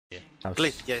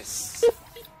Cliff, yes.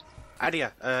 And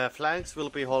yeah, flanks will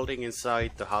be holding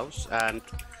inside the house, and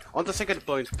on the second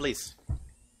point, please.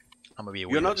 I'm gonna be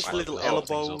you know this little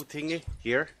elbow thingy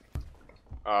here?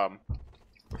 Oh,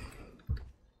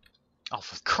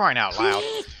 for crying out loud!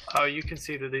 Oh, you can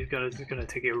see that these guys are gonna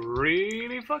take it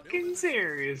really fucking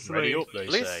seriously. Ready up, they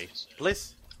say.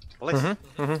 Please.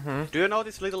 Do you know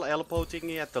this little elbow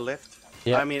thingy at the left?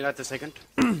 Yeah. I mean, at the second.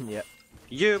 Yeah.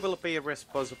 You will be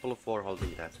responsible for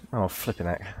holding that. Oh, flipping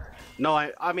heck. No,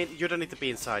 I mean, you don't need to be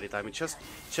inside it. I mean, just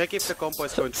check if the combo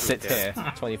is going through Sit there. here,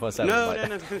 24/7.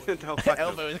 No, fuck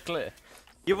Elbow is clear.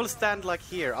 You will stand like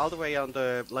here, all the way on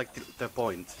the the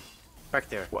point, back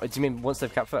there. What do you mean? Once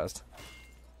they've capped first?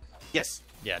 Yes.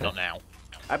 Yeah, not now.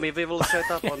 I mean, we will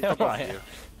set up on top right.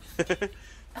 of you.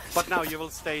 But now you will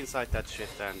stay inside that shit,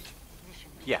 and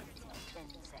yeah.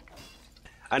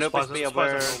 I know, please be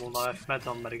aware. Normal knife, meds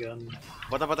on medigun.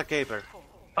 What about the caber?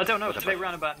 I don't know, they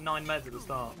ran about 9 meds at the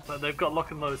start, but they've got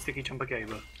lock and load sticky chumper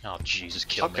caber. Oh Jesus,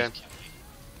 kill me.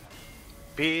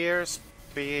 Pierce,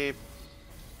 be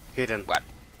hidden. What?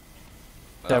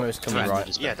 Demo's coming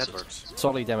right. Yeah, that works.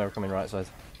 Solid demo coming right side.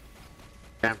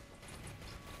 Yeah.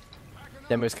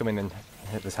 Demo's coming in,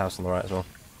 hit this house on the right as well.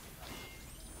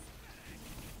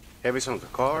 Heavy's on the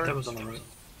car. Demo's on the right.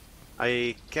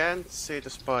 I can't see the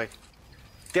spy.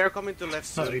 They're coming to left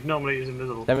side. No, he normally is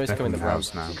invisible. Demo's coming the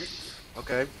house now.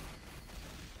 Okay.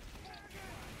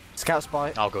 Scout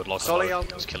spy. Oh good, lock Solly on.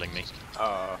 It's killing me.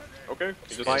 Okay.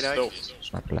 He just Spy still.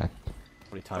 Sniper left.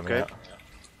 Probably timing Okay. out.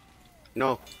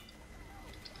 No.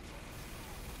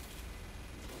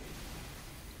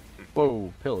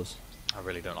 Whoa, pillars. I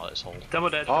really don't like this hole. Demo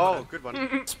dead. Oh, good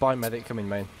one. Spy medic coming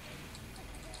main.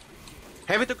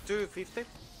 Heavy took 250.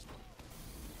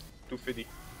 250.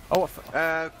 Oh,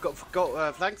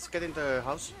 go, flanks, get in the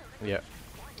house. yeah.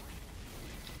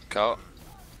 Cut.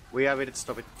 We have it,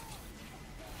 stop it.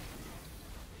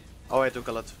 Oh, I took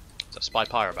a lot. Is that spy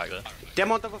pyro back there?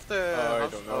 Them on top of the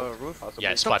house, don't know. roof. Possibly.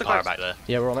 Yeah, it's Stop spy the pyro cars. back there.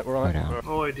 Yeah, we're on it, we're on it.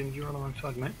 Oh, didn't you run on the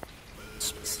side,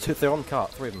 mate? They're on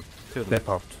cart, 3 of them. 2 of them. They're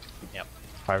popped. Yep.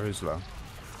 Pyro's low.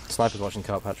 Sniper's watching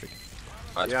cart, Patrick.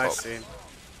 Yeah, I see.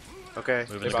 Okay.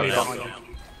 Moving the gun out.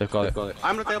 They've got it.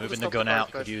 I'm not able to Moving stop the gun cars,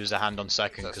 out. guys. Could use a hand on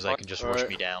second because they can just rush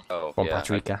me down. Oh, One yeah.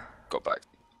 Patrika. Got back.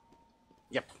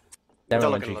 Yep. Demo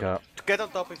Look, entry look. cart. Get on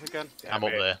top if you can. I'm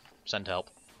up there. Send help.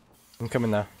 I'm coming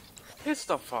now. Piss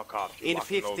the fuck off. In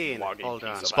fucking old 15, logging hold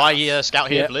on. piece of Spy ass. here, scout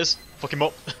here, Yeah. Blizz. Fuck him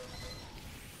up.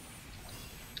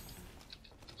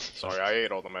 Sorry, I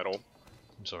ate all the metal.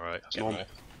 It's alright. Normal.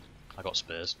 I got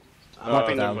spears. I'm up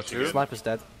in Down. number 2. Sniper's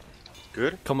dead.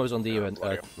 Good. Combos on DU and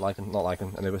bloody Lycan, not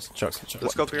Lycan, and it was Chuck's.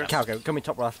 Let's go, Pierce. Cow, go. Coming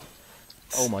top left.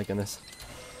 Oh my goodness.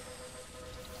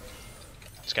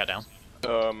 Scout down.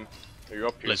 Are you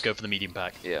up here? Let's go for the medium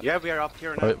pack. Yeah. Yeah, we are up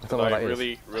here now. I don't know what I that is.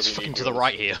 really It's need fucking to to the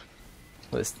right here.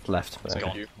 Well, it's left. It's But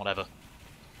gone. you. Whatever.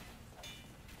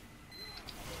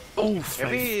 oh,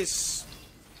 Heavy is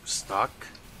stuck.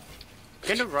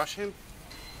 Can you rush him?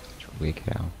 Weak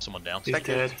out. Someone down. He's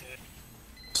dead.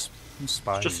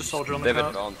 Spy. Just a soldier on They the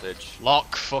have cart. advantage.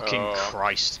 Lock fucking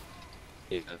Christ.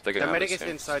 Yeah, they're The gonna have medic this is game.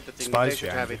 inside the thing. Spies They should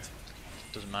behind have you. it.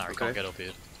 Doesn't matter, he Okay. can't get up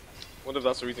here. Wonder if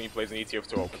that's the reason he plays an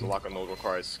ETF2 because the lock and node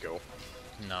requires skill.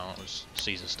 No, it was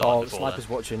season started Oh, the before sniper's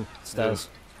then. watching. Stairs.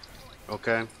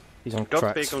 Okay. He's on Don't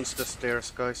tracks. peek on the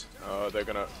stairs, guys.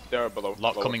 They're below.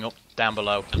 Lock below. coming up, down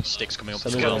below, sticks coming up So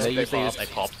as they're well. gonna- They they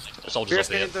pop. Soldiers Pierce,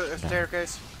 up get here. into the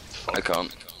staircase. I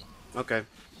can't. Okay.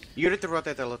 You need to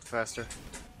rotate a lot faster.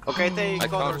 Okay, they I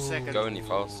got our can't second. go any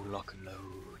fast. Lock and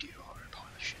load, you pile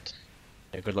of shit.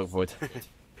 Yeah, good luck, Void.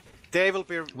 They will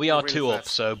be. We are really 2 up,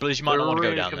 fast. so Blizz, you might not want to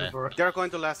go down there. They're going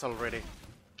to last already. Of I'm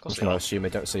course just they gonna are. assume they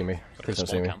don't see me. Please don't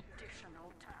see Small me. camp.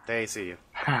 They see you.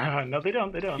 No, they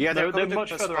don't. They don't. Yeah, they're coming to much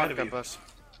the further spawn ahead of you. campus.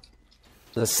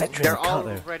 There's a sentry They're in the cut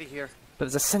there. already here.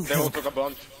 But there's a They sentry all in the took a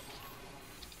bunch.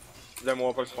 Them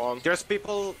all spawn. There's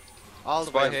people all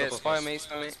the way Spy on here, top of spy us. me,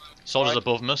 spy me. Soldiers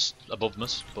above us, above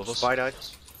us. Spy died.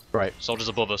 Right. Soldiers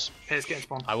above us. Here's getting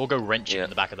spawned. I will go wrench it in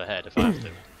the back of the head if I have to.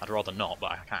 I'd rather not,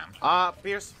 but I can.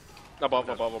 Pierce. Above.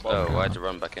 Oh, I had to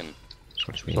run back in.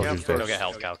 Switch me. Yeah, Go get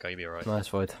health, Calco, you'll be alright. Nice,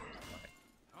 Void.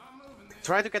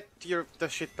 Try to get the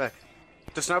shit back.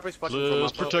 The sniper is watching from Blizz,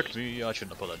 up. protect me. I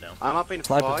shouldn't have put that down. I'm up in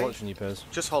Sniper's 5. watching you, Piers.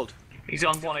 Just hold. He's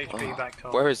on 1 HP back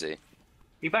top. Where is he?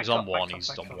 He backed He's on up, 1, backed he's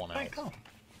up, on backed 1 up, out. backed up.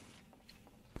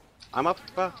 I'm up.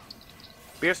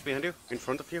 Pierce behind you, in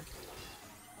front of you.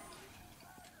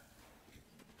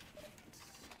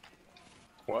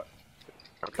 What?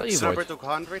 Got you, Sniper Void. took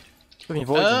 100. Looking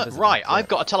Void's invisible. Right, Yeah. I've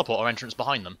got a teleporter entrance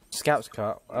behind them. Scout's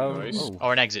cut. Nice. Oh.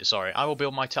 Or an exit, sorry. I will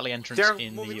build my tele entrance They're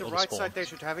in moving the to other right spawn. side, they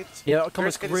should have it. Yeah, come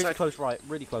Pierce, on, get really inside. close right,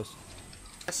 really close.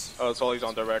 Yes. Solly's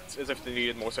on direct, as if they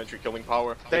needed more sentry killing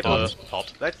power. They popped.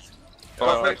 Popped. Let's.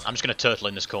 Alright. I'm just gonna turtle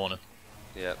in this corner.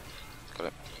 Yeah. Got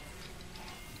it.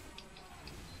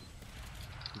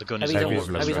 The gun is Heavy's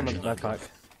over. on the left back.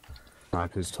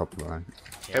 Sniper's top right.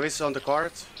 Heavy's on the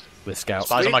card. With scouts.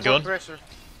 Spies on my Bleed, gun. pressure.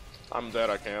 I'm dead,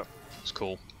 I can't. It's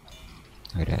cool.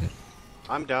 I did.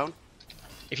 I'm down.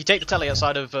 If you take the telly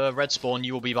outside of red spawn,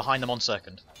 you will be behind them on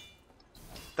second.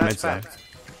 That's Mid's bad. left.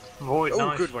 Void, Oh,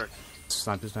 nice. good work.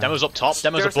 Sniper's down. Demo's up top.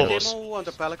 Demo's There's above a us. demo on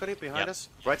the balcony behind Yeah. us.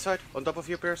 Right side, on top of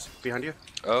you, Pierce. Behind you.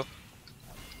 Oh.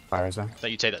 Pyro's down.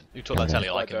 That you take that. You took that telly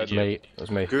like him, did you? Me. It was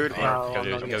me. Good work. Wow, Go I'm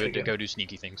not do, gonna take it. go do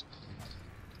sneaky things.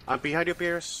 I'm behind you,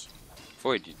 Pierce.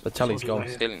 Void, you The telly's gone.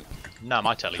 stealing. No,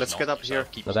 my telly's Let's not, get up so here.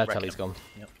 keep No, their wrecking telly's them. gone.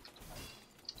 Yep.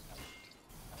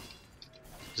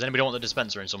 Does anybody want the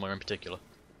dispenser in somewhere in particular?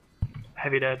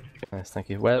 Heavy dead. Nice, thank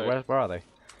you. Where are they?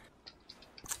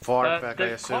 Far back, I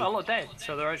They're assume. quite a lot dead,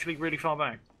 so they're actually really far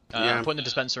back. Yeah. I'm putting the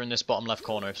dispenser in this bottom left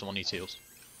corner if someone needs heals.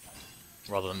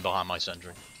 Rather than behind my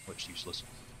sentry, which is useless.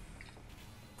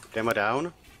 Demo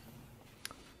down.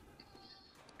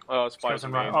 Spies Goes are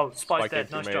right. main. Oh, Spy's Spy came dead.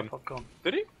 through Nice main. job, Popcorn.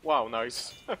 Did he? Wow,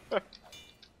 nice.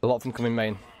 A lot of them coming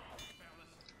main.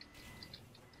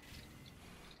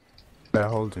 They're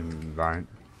holding right.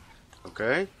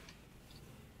 Okay.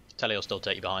 Telly will still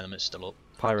take you behind them, it's still up.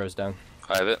 Pyro's down.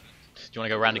 I have it. Do you want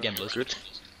to go round again, Blizz? Good.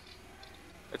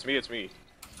 It's me, it's me.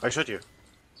 I shot you.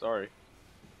 Sorry.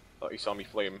 Thought you saw me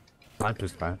flame.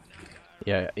 Sniper's down.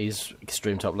 Yeah, he's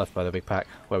extreme top left by the big pack,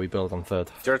 where we build on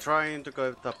third. They're trying to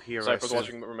go up here. I Cypher's assume.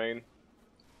 watching remain.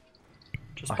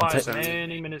 Just I can buy as take them.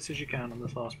 many minutes as you can on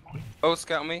this last point. Oh,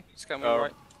 scout me. Scout me Oh.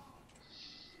 right.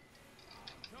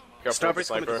 Careful with the Starbreeze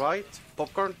coming to sniper. right.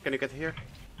 Popcorn, can you get here?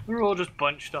 We're all just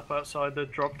bunched up outside the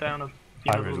drop down of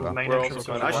the Pyro's little left. main We're entrance.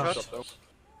 also of kind the I of house. shot. up though.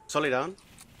 Solly down.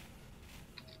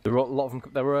 There were a lot of them.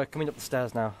 They were coming up the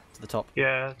stairs now to the top.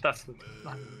 Yeah, that's what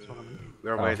I meant.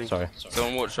 We're Oh, waiting. sorry.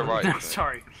 Someone watch the right.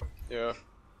 Sorry. Yeah.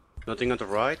 Nothing on the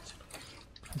right.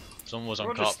 Someone was We're on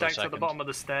all cart just for a stacked at the second. bottom of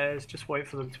the stairs. Just wait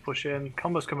for them to push in.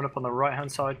 Combo's coming up on the right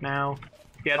hand side now.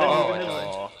 Yeah, they're moving this way.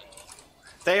 Oh.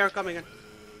 They are coming in.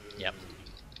 Yep.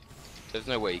 There's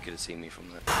no way you could have seen me from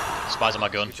there. Spies on my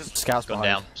gun. Just Scouts Gun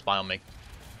behind. down. Spy on me.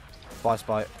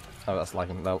 Spy. Oh, that's like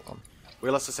him. No. we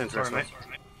lost the sentry. Sorry, as well.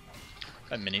 mate.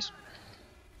 And minis.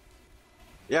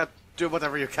 Yeah, do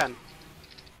whatever you can.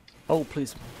 Oh,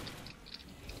 please.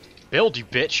 Build, you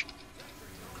bitch!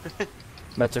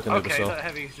 Med took another Okay, saw. that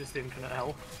heavy is just infinite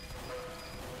health.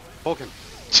 Poke him.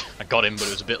 I got him, but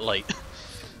it was a bit late.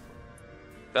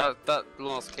 That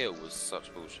last kill was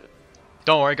such bullshit.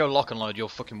 Don't worry, go lock and load, you'll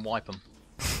fucking wipe them.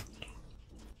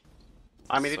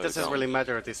 I mean, it So doesn't dumb. really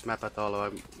matter this map at all.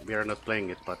 We are not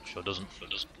playing it, but Sure doesn't. Sure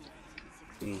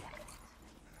doesn't.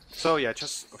 so yeah,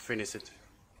 just finish it.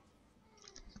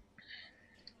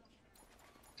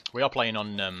 We are playing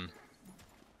on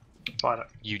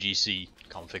Viaduct. UGC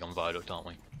config on Viaduct, aren't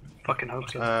we? Fucking hope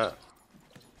so.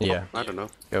 Yeah. I don't know.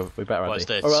 Go. We better Well, have it's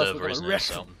the. their Or else we're server, gonna isn't wreck it?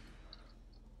 So. them.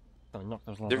 Oh, knock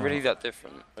those They're really out. that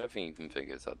different? I don't think you can think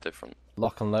it's that different.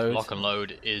 Lock and load. Lock and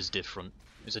load is different.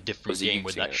 It's a different Was he game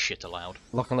with using that it? shit allowed.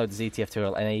 Lock and load is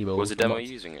ETF2 enable. Was the demo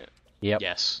using it? Yep.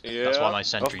 Yes. Yeah, That's why my of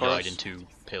sentry course. died in 2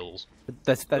 pills.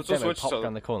 That Let's demo switch popped to-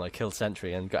 around the corner, killed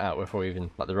Sentry, and got out before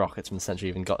even like the rockets from the Sentry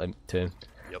even got him to him.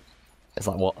 Yep. It's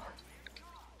like what?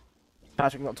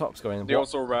 Patrick not top scoring. They What?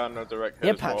 also ran a direct hit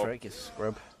Yeah, as well. Patrick is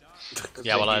scrub.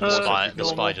 Yeah, well, I had the spy. The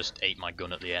normal. spy just ate my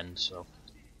gun at the end, so.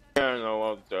 Yeah, no,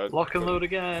 I'm dead. Lock and load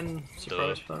again.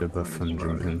 Surprise Duh. fun. The buff and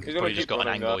jumping. He's But gonna he just keep got an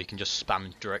running angle, that. he can just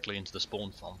spam directly into the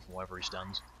spawn from wherever he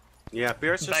stands. Yeah,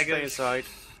 Pierce just stay Beggars. inside.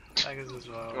 Beggars as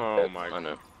well. Oh my I god.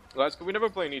 know. Guys, can we never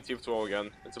play an ETF2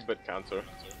 again? It's a bit counter.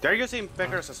 They're using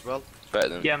beggars as well. Better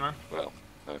than. Yeah, man. Well,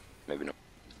 no, maybe not.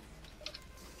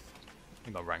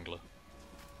 Think about Wrangler.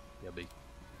 Yeah, B.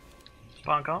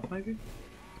 Spark off, maybe?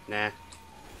 Nah.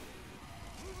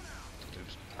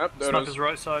 Oops. Yep, there it Sniper's is.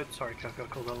 right side. Sorry, I got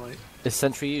called that late. Is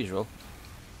Sentry usual?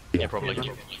 Yeah, probably.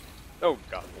 Yeah. Oh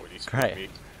god, boy, he's Great. me.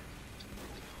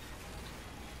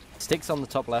 Sticks on the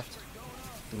top left.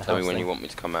 in the Tell me house when thing. you want me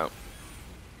to come out.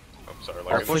 I'm sorry,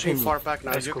 They're like, pushing flipping- far back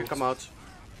now. That's You cool. can come out.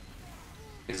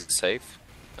 Is it safe?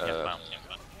 Yeah, well, yeah,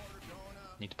 fine.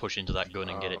 Need to push into that gun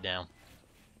and get it down.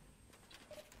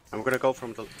 I'm gonna go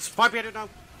from the spy behind you now.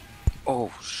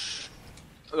 Oh, shh.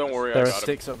 don't worry, There I are got him.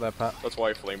 sticks up there, Pat. That's why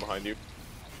I flame behind you.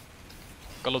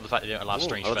 I love the fact that they don't allow Ooh,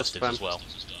 strange a lot of festives spam. as well.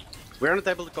 We're not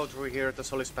able to go through here.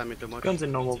 That's only spamming too much. Guns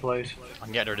in normal place. I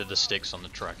can get rid of the sticks on the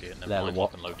track here, never Level mind, what?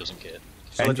 lock and load doesn't care.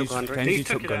 Solid Kenji's 200. He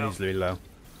top took it gun out. is really low.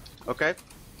 Okay.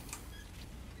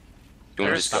 Do you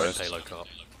want to just Spam go? and payload cart.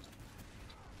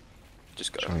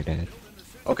 Just go. Sorry, Dad.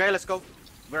 Okay, let's go.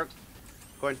 we're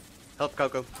going. Help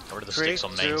Coco. Got rid of the 3, sticks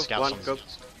on main. 2, Scouts 1, on. go.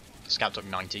 Scout took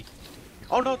 90.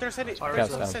 Oh no, there's any. Scouts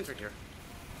There's a down. sentry here.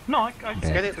 No, I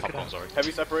Get it. took it Popcorn, out. sorry.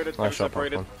 Heavy separated. Nice Heavy shot,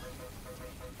 separated. popcorn.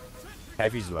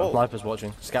 Heavy's low. Oh. Sniper's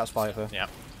watching. Scout spy for. Yeah,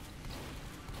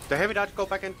 The heavy dart, go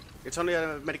back in. It's only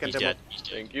a medic and he's demo. dead.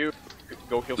 Thank you.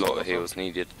 Go kill Lot someone. of heals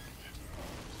needed.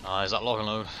 Is that lock and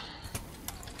load?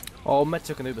 Oh, Med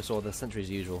took an Uber sword. The sentry as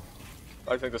usual.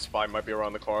 I think the spy might be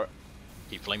around the cart.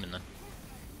 Keep flaming then.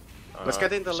 Let's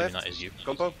get in the Assuming left. that is you.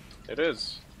 Combo. It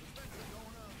is.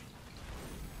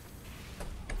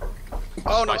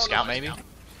 Oh Spy no, scout maybe?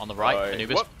 On the right,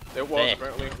 Anubis. What? It was There.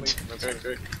 apparently.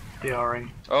 Okay.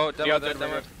 DRing. Oh, Yeah, demo, dead demo.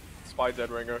 ringer. Spy dead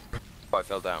ringer. Oh, I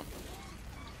fell down.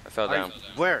 I fell Are down. you-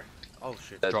 Where? Oh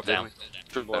shit. Dead, Drop dead. down.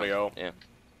 Drop Bloody down. hell. Yeah.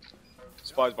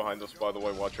 Spy's behind us, by the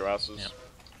way. Watch your asses. Yeah.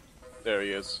 There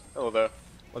he is. Hello there.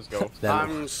 Let's go.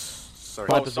 I'm sorry.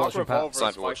 Sniper's Stock watching, Pat. revolver,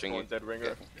 Sniper spy watching spawn, you. dead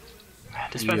ringer.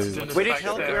 Dispenser's in the We need back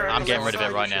help there. here. I'm getting rid of it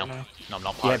Sorry, right now. no. No, I'm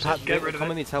not. Yeah, Pyro's Pat, dead. Get rid of Come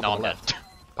it. and needs help No, on I'm the dead. left.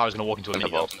 Pyro's gonna walk into a mini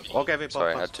Bob. build. Okay, we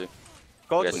Sorry, I both. had to.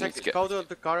 Go We to had to get- go to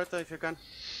the carrot if you can.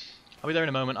 I'll be there in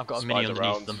a moment. I've got a mini Spies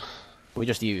underneath around. them. We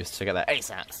just used to get that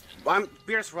ASAP. I'm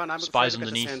Pierce run. I'm Spies trying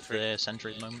to get underneath the the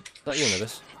sentry at the moment. Is that you,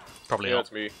 Anubis? Probably Yeah, not.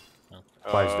 it's me.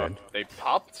 Spy's dead. They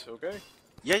popped. Okay.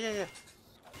 Yeah. You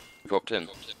popped in.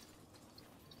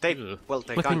 They Ugh. well,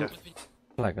 they Flipping- kinda.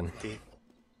 Lagging.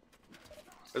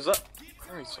 Is that?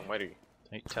 Christ almighty.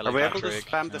 Hey, Are we able to Patrick.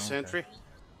 spam Oh, the okay. sentry?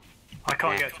 I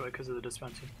can't get to it because of the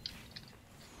dispenser.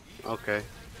 Okay.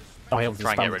 Oh, he able to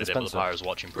Try and spam get the rid of it, but the dispenser. Pyro's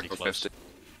watching pretty For close. 50.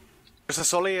 There's a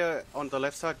Sully on the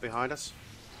left side behind us.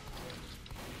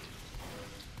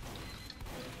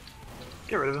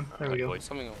 Get rid of him. There we go. Wait.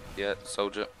 Something. Yeah,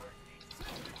 soldier.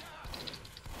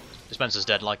 Dispenser's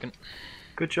dead, Lycan.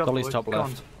 Good job, Dolly's boy. top Go on.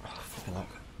 left. Oh, fucking luck.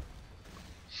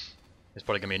 There's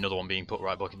probably gonna be another one being put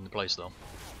right back into place though.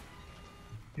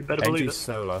 You better believe NG's it.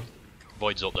 solo.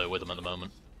 Void's up there with them at the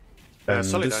moment.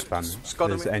 Solid Just dead. spam. Scott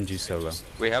There's on me. NG solo.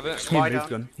 We have it. He Spy moved down.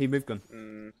 gun. He moved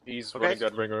gun. He's Okay. running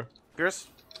dead ringer. Pierce,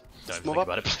 Don't move think up.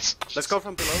 about it, please. let's go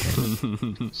from below.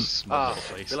 Small little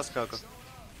place. Let's go.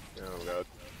 Oh god.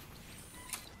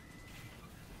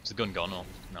 Is the gun gone or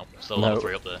no? Still No. level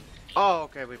 3 up there. Oh,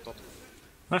 okay, we pop.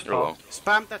 Nice Oh, well. pop.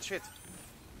 Spam that shit.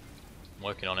 I'm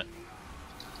working on it.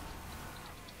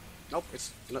 Nope,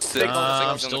 it's not. Still- Big Ah, I'm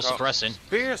on the still car. suppressing.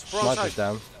 Pierce, Sniper's broadside.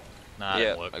 down. Nah, it Yeah,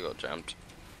 didn't work. I got jammed.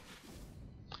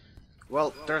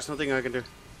 Well, there's nothing I can do.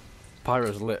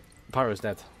 Pyro's lit. Pyro's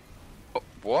dead. Oh,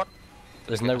 what?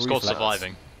 There's no It's called reflex.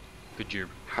 surviving. Good job.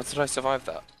 How did I survive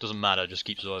that? Doesn't matter, just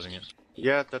keep surviving it.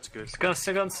 Yeah, that's good. Gun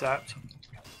sapped.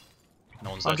 No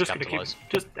one's I'm there to just gonna keep. capitalise.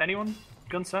 Just anyone?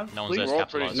 Gun sapped? No one's there please? to We're all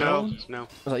pretty- capitalise. No.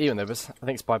 Was that you, Anubis? I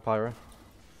think Spy Pyro.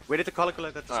 We need to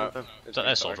calculate at the same time. Is that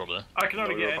their soldier up there? I can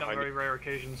only No, get we're in on behind very you. rare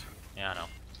occasions. Yeah, I know.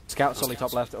 Scout solely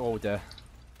top left. Oh dear.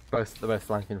 They're both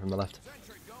flanking from the left.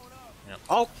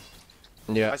 Oh,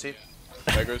 Yeah. I see.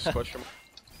 Beggars, question.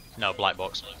 No, black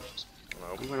box.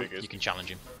 No, gonna- figures. You can challenge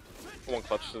him. One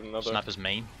clutch to another. Sniper's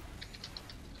main.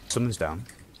 Someone's down.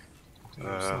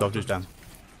 Soldier's down.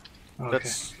 Okay.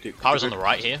 That's Pyro's on the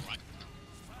right here.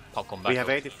 Popcorn back We have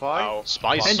up. 85. Ow.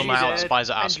 Spies NG somehow. dead, Spies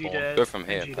at our NG spawn. dead, Go from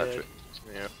here, NG Patrick.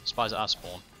 Yeah. Spies at our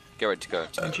spawn. Get ready to go.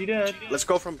 NG dead. Let's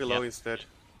go from below Yeah. instead.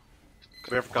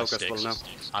 We have My Coke as well now.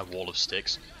 sticks. I have wall of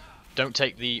sticks. Don't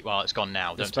take the. Well, it's gone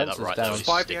now. Don't take that Dispenser's right down. there. He's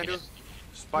Spy sticking behind you.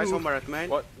 it. Spy somewhere at main.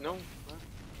 What? No.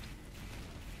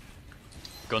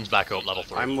 Guns back up, level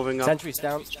 3. I'm moving up. Sentry's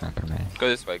down. Go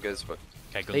this way, go this way.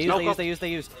 Okay, They guns used, back. they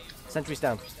used. Sentry's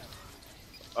down.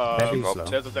 Heavy Rob, slow.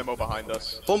 There's a demo behind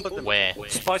us. Bomb at them. Where?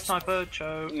 Spy sniper,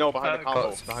 Cho. No, behind the combo.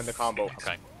 Cox. Behind the combo.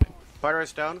 Okay. Pyro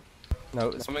is down. No,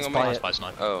 it's Something on Spy. me. Spy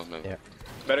sniper. Oh, no. Yeah.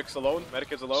 Medic's alone.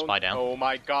 Medic is alone. Spy down. Oh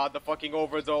my god, the fucking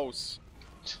overdose.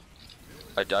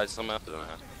 I died somehow. I don't know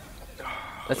how.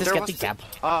 Let's just There get was the the- gap.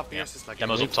 Ah, Pierce is like.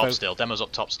 Demo's up Big top folk. still. Demo's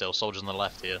up top still. Soldiers on the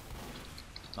left here.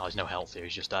 Oh, he's no health here.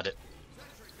 He's just at it.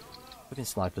 Fucking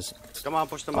snipers. Come on,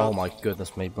 push them Oh out. my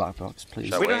goodness me, black box, please.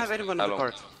 Shall We Wait, don't have anyone how in the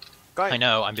long? cart. Guy. I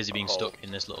know. I'm busy being Oh. stuck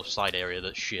in this little side area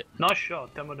that's shit. Nice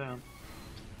shot. Demo down.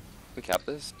 We cap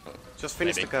this? Just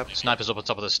finish Maybe. the cap. Snipers up on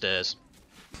top of the stairs.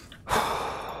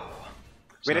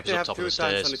 We need Snipers to up have top 2 of the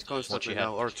times stairs. on it constantly Watch your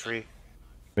now, head. or 3.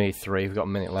 We need 3, we've got a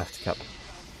minute left to cap.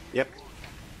 Yep.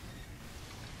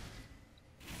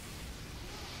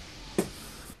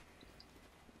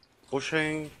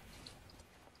 Pushing,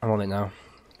 I'm on it now.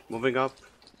 moving up.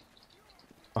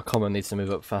 Our common needs to move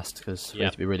up fast because we Yeah.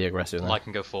 need to be really aggressive now. I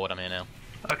can go forward. I'm here now.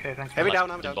 Okay, thanks. Heavy Like,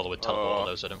 down, I'm didn't down. bother with teleport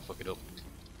though, so I don't fuck it up.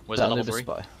 Where's That that level Anubis 3?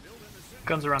 spy.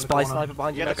 Guns around the Spy corner. sniper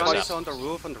behind you. Yeah, the next gun to is on the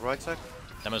roof on the right side.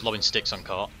 Demo's lobbing sticks on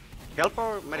cart. Help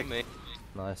or medic? Me.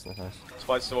 Nice.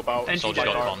 Spy's still about. NG Soldiers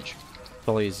dead. got a conch.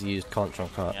 Bully's used conch on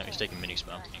cart. Yeah, he's taking mini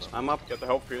spam. I'm up. Get the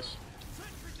health piece.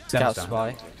 Scout down.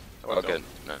 spy. Oh, good.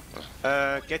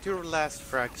 No. Get your last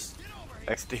frags.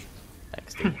 XD.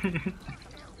 XD.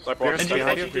 Sniper Where's ward, the And sniper you, behind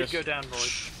and you ward, did Pierce. go down,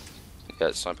 Void. Yeah,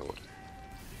 it's sniper ward.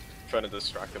 Trying to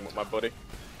distract him with my buddy.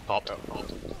 Popped.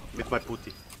 With my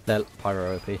putty. They're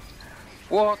pyro OP.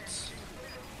 What?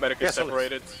 Medic is Yes, Alex.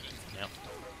 separated.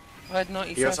 I had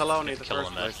 90 He was seconds. alone in the Kill first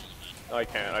him there. place. I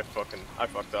can't. I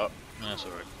fucked up. That's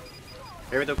alright.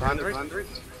 Here we do 100.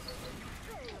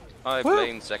 I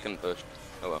blame second push.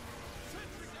 Oh well.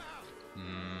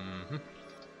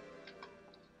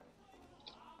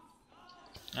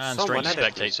 And Someone strange had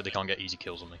it. spectate so they can't get easy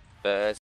kills on me. Best.